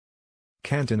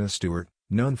Cantina Stewart,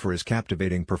 known for his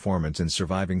captivating performance in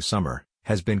Surviving Summer,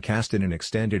 has been cast in an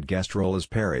extended guest role as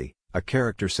Perri, a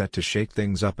character set to shake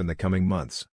things up in the coming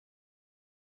months.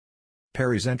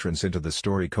 Perri's entrance into the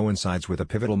story coincides with a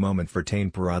pivotal moment for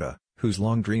Tane Parada, whose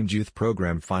long-dreamed youth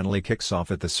program finally kicks off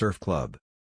at the surf club.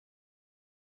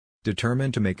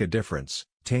 Determined to make a difference,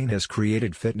 Tane has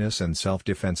created fitness and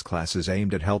self-defense classes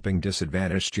aimed at helping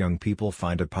disadvantaged young people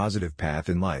find a positive path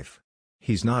in life.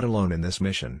 He's not alone in this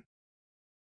mission.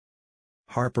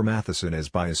 Harper Matheson is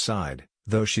by his side,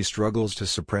 though she struggles to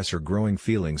suppress her growing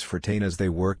feelings for Tane as they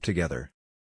work together.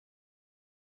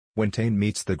 When Tane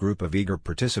meets the group of eager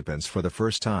participants for the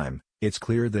first time, it's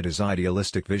clear that his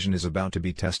idealistic vision is about to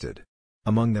be tested.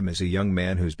 Among them is a young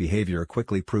man whose behavior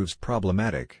quickly proves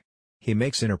problematic. He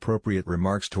makes inappropriate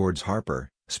remarks towards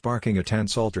Harper, sparking a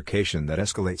tense altercation that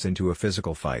escalates into a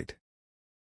physical fight.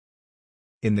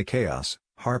 In the chaos,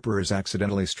 Harper is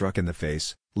accidentally struck in the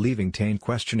face, leaving Tane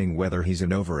questioning whether he's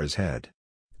in over his head.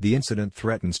 The incident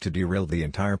threatens to derail the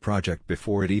entire project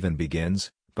before it even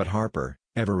begins, but Harper,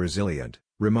 ever resilient,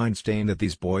 reminds Tane that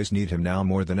these boys need him now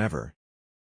more than ever.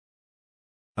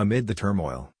 Amid the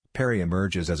turmoil, Perri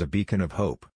emerges as a beacon of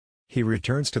hope. He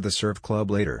returns to the surf club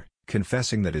later,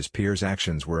 confessing that his peers'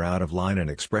 actions were out of line and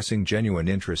expressing genuine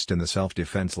interest in the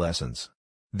self-defense lessons.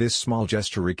 This small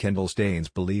gesture rekindles Tane's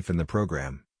belief in the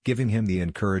program, giving him the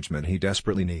encouragement he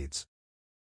desperately needs.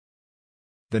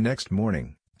 The next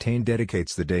morning, Tane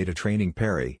dedicates the day to training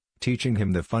Perri, teaching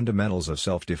him the fundamentals of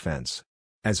self-defense.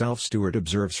 As Alf Stewart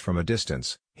observes from a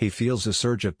distance, he feels a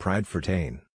surge of pride for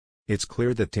Tane. It's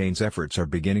clear that Tane's efforts are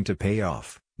beginning to pay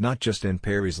off, not just in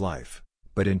Perri's life,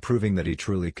 but in proving that he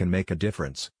truly can make a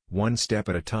difference, one step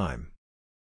at a time.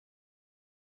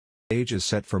 The stage is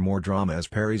set for more drama as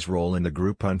Perri's role in the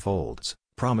group unfolds,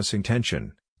 promising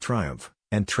tension, triumph,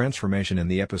 and transformation in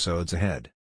the episodes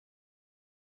ahead.